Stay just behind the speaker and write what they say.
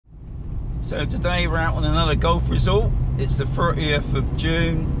So today we're out on another golf resort. It's the 30th of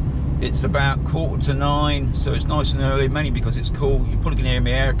June. It's about 8:45, so it's nice and early, mainly because it's cool. You probably can hear my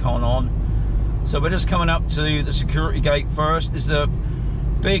aircon on. So we're just coming up to the security gate first. This is a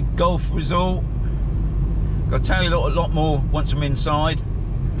big golf resort. I'll tell you a lot more once I'm inside.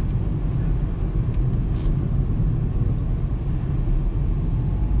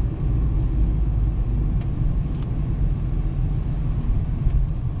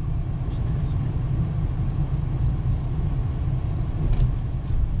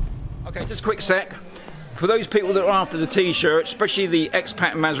 Okay, just a quick sec. For those people that are after the t-shirt, especially the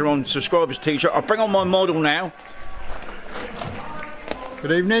Expat and Mazaron subscribers t-shirt, I'll bring on my model now.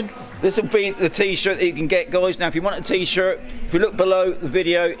 Good evening. This will be the t-shirt that you can get, guys. Now, if you want a t-shirt, if you look below the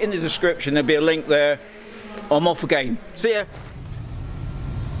video, in the description, there'll be a link there. I'm off again. See ya.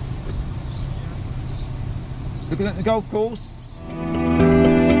 Looking at the golf course.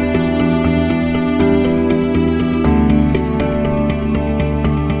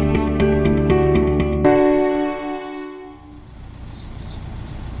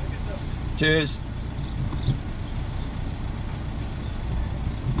 Cheers.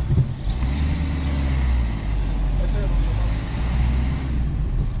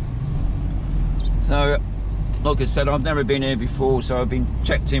 So, like I said, I've never been here before, so I've been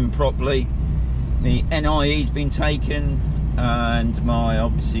checked in properly. The NIE's been taken, and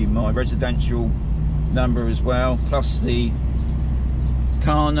obviously my residential number as well, plus the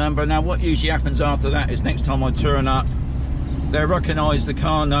car number. Now, what usually happens after that is next time I turn up, they recognise the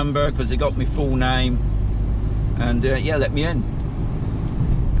car number because they got my full name, and yeah, let me in.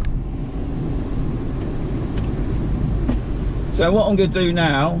 So what I'm going to do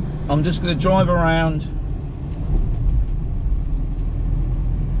now, I'm just going to drive around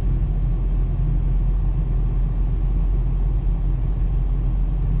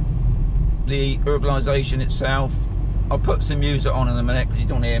the urbanisation itself. I'll put some music on in a minute because you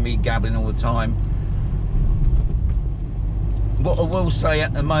don't hear me gabbling all the time. What I will say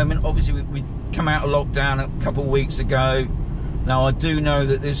at the moment, obviously we come out of lockdown a couple of weeks ago. Now I do know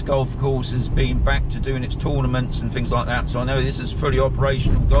that this golf course has been back to doing its tournaments and things like that, so I know this is a fully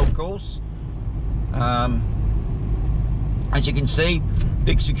operational golf course. As you can see,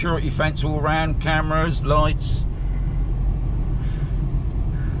 big security fence all around, cameras, lights.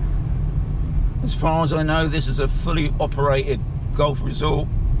 As far as I know, this is a fully operated golf resort,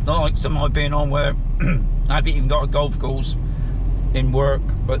 not like some I've been on where I haven't even got a golf course in work,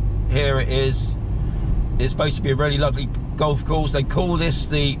 but here it is. It's supposed to be a really lovely golf course. They call this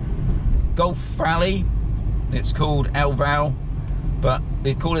the Golf Valley. It's called El Val, but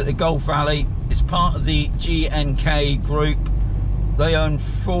they call it the Golf Valley. It's part of the GNK group. They own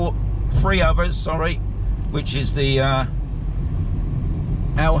three others, sorry, which is the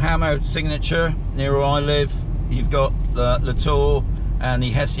Alhama signature near where I live. You've got the La Torre and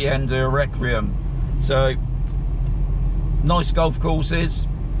the Hacienda Requiem. So nice golf courses.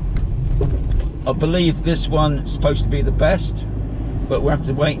 I believe this one is supposed to be the best, but we'll have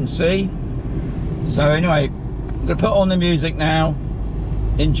to wait and see. So anyway, I'm going to put on the music now,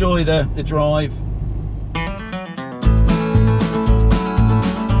 enjoy the drive.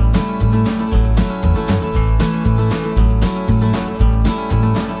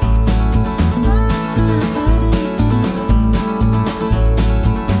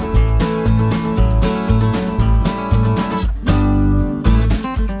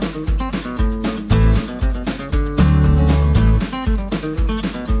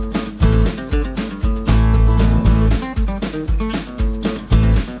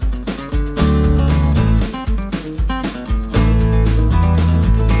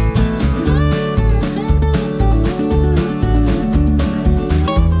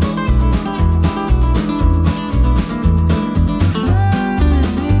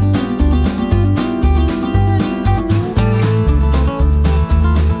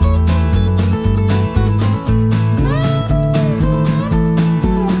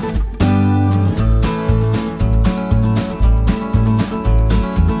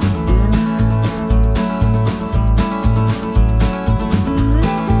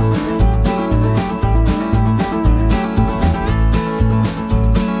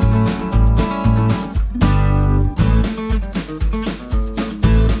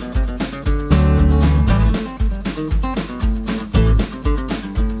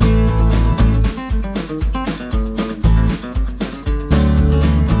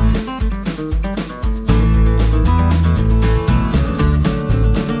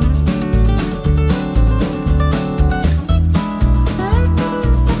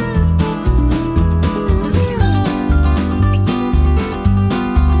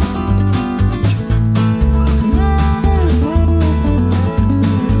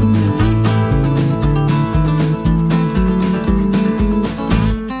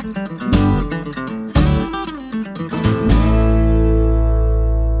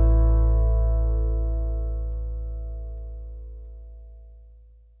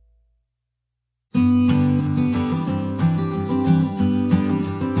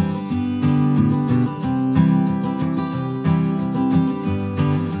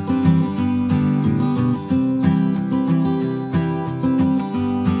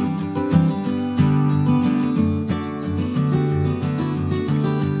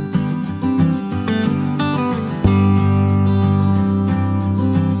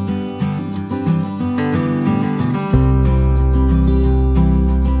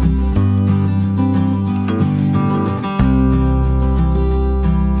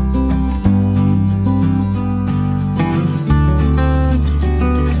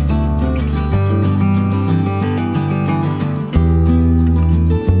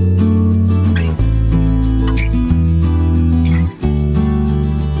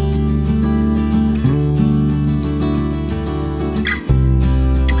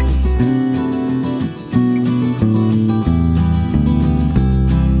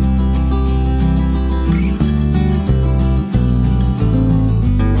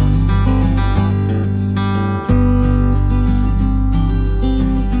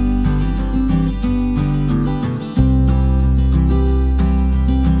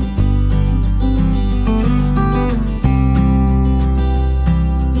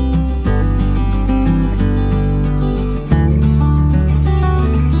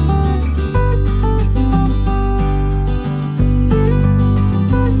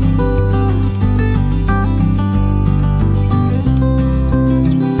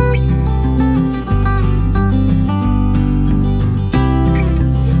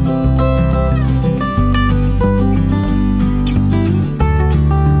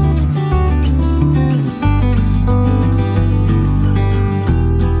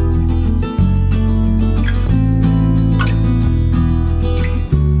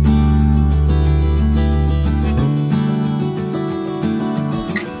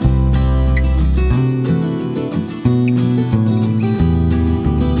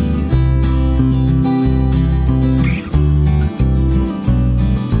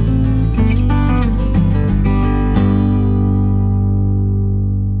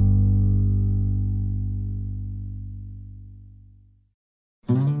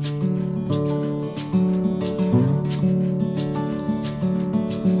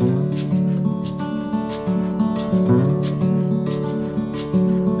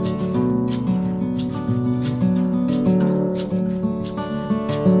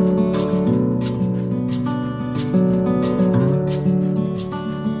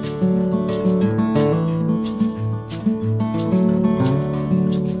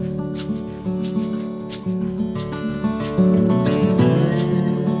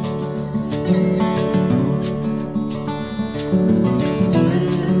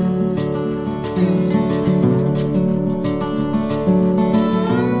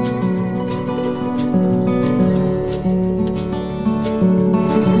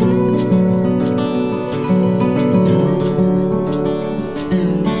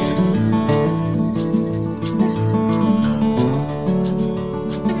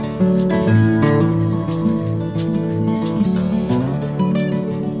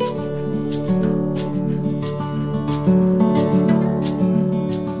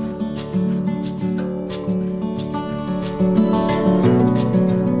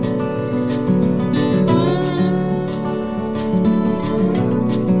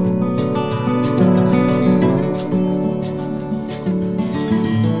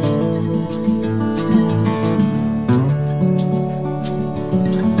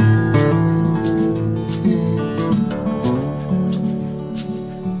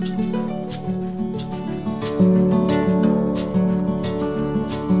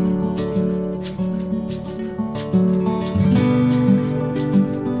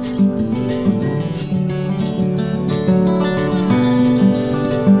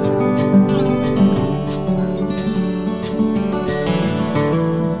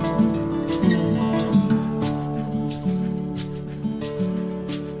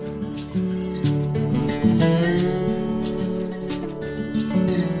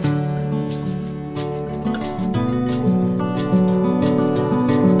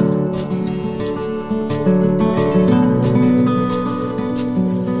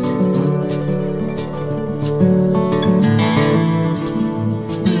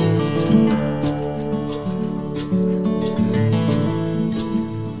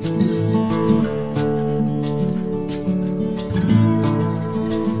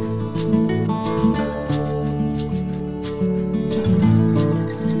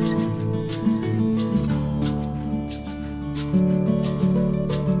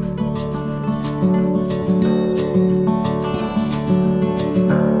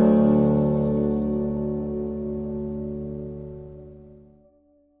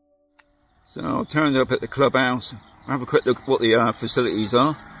 turned up at the clubhouse. I'll have a quick look at what the facilities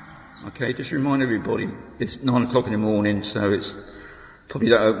are. Okay, just remind everybody, it's 9 o'clock in the morning, so it's probably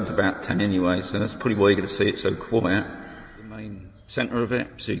not open to about 10 anyway, so that's probably why you're going to see it so quiet. The main centre of it,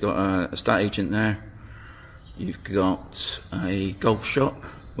 so you've got a estate agent there. You've got a golf shop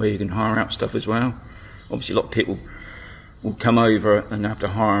where you can hire out stuff as well. Obviously a lot of people will come over and have to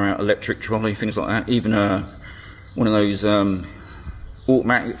hire out electric trolley, things like that. Even one of those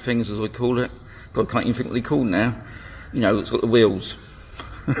automatic things, as I call it. God, I can't even think what they call now. You know, it's got the wheels.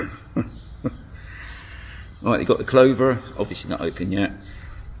 Right, you've got the Clover, obviously not open yet.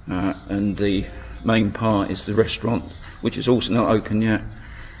 And the main part is the restaurant, which is also not open yet.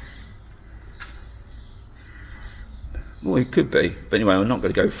 Well, it could be, but anyway, I'm not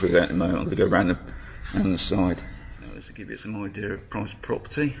going to go through that at the moment. I'm going to go around the side. Now, let's give you some idea of price of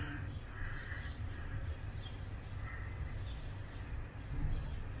property.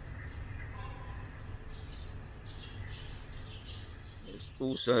 There's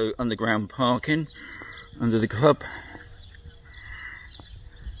also underground parking under the club.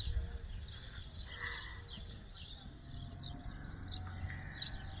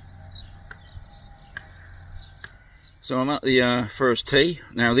 So I'm at the first tee.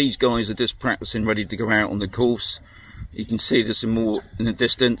 Now these guys are just practicing, ready to go out on the course. You can see there's some more in the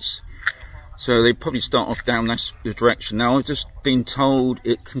distance. So they probably start off down this direction. Now I've just been told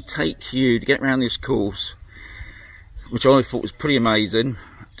it can take you to get around this course, which I thought was pretty amazing,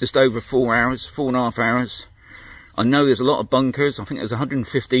 just over 4 hours, 4.5 hours. I know there's a lot of bunkers. I think there's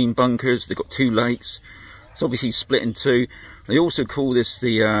 115 bunkers. They've got 2 lakes. It's obviously split in 2. They also call this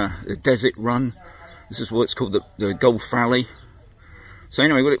the desert run. This is what it's called, the Golf Valley. So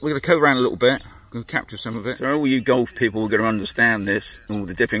anyway, we're going to go around a little bit. We're going to capture some of it. So all you golf people are going to understand this, all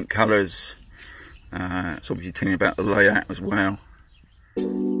the different colours. It's obviously telling you about the layout as well.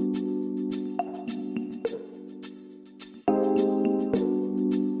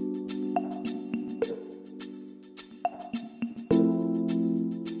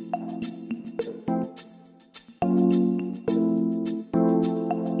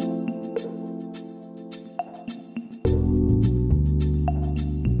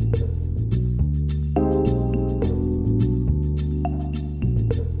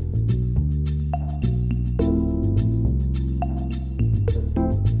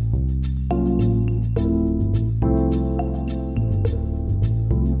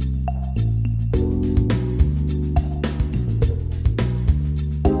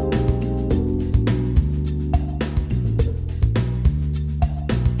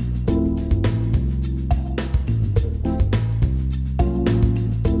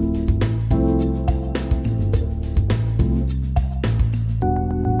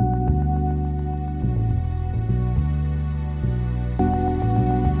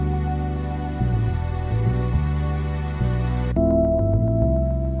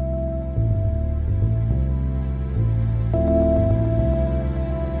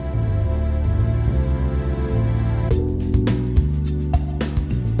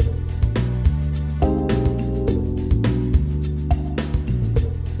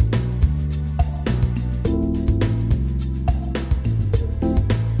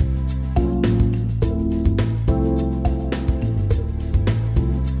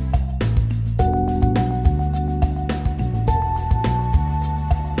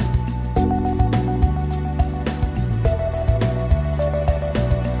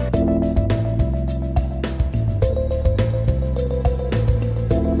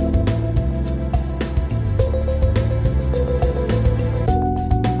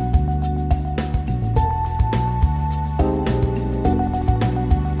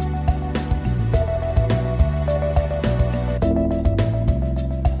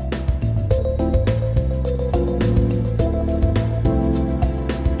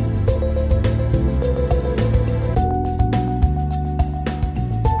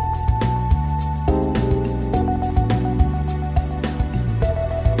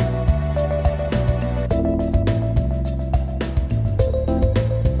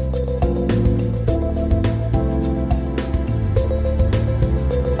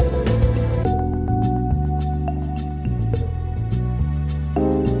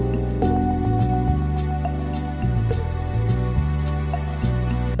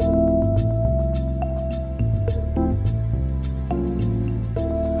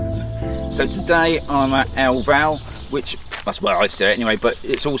 So today I'm at El Val, which, that's where I say it anyway, but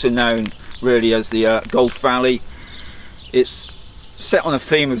it's also known really as the Golf Valley. It's set on a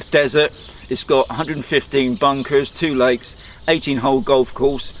theme of desert. It's got 115 bunkers, 2 lakes, 18-hole golf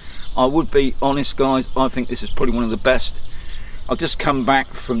course. I would be honest guys, I think this is probably one of the best I've just come back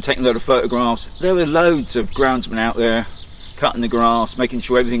from taking a load of photographs. There were loads of groundsmen out there cutting the grass, making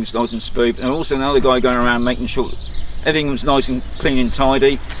sure everything's nice and smooth, and also another guy going around making sure everything was nice and clean and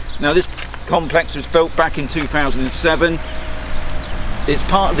tidy. Now this complex was built back in 2007. It's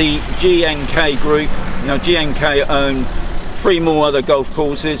part of the GNK group. Now GNK own 3 more other golf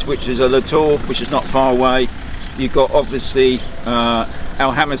courses, which is a Latour, which is not far away. You've got obviously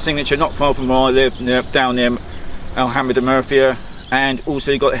Alhama Signature, not far from where I live, down near Alhama de Murcia, and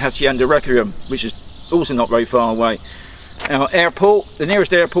also you've got the Hacienda Riquelme, which is also not very far away. Now airport, the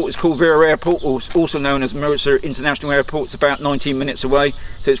nearest airport is called Vera Airport, or also known as Murcia International Airport. It's about 19 minutes away,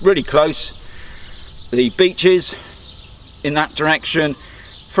 so it's really close. The beaches in that direction,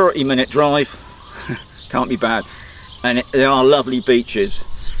 30-minute drive, can't be bad, and they are lovely beaches.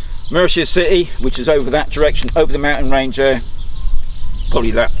 Murcia City, which is over that direction, over the mountain range there,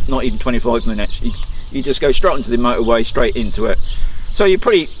 probably that, not even 25 minutes. You just go straight onto the motorway, straight into it. So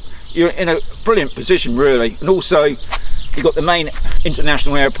you're in a brilliant position really. And also you've got the main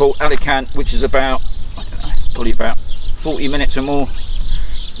international airport, Alicante, which is about, I don't know, probably about 40 minutes or more,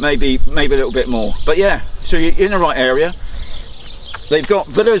 maybe a little bit more. But yeah, so you're in the right area. They've got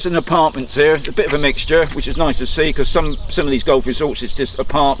villas and apartments here. It's a bit of a mixture, which is nice to see, because some of these golf resorts it's just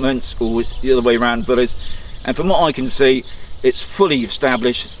apartments, or it's the other way around, villas. And from what I can see, it's fully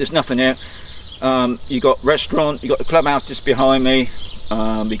established. There's nothing here. You've got restaurant, you've got the clubhouse just behind me.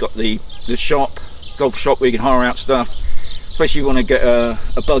 You've got the shop, golf shop, where you can hire out stuff. Especially if you want to get a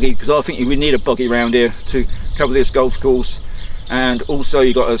buggy, because I think you would need a buggy around here to cover this golf course. And also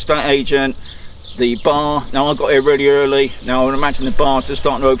you've got a estate agent, the bar. Now I got here really early. Now I would imagine the bars are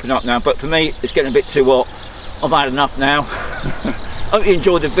starting to open up now, but for me it's getting a bit too hot. I've had enough now. Hope you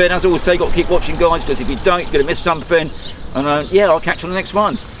enjoyed the vid. As I always say, got to keep watching guys, because if you don't, you're going to miss something. And yeah, I'll catch you on the next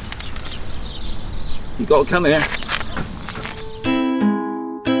one. You've got to come here.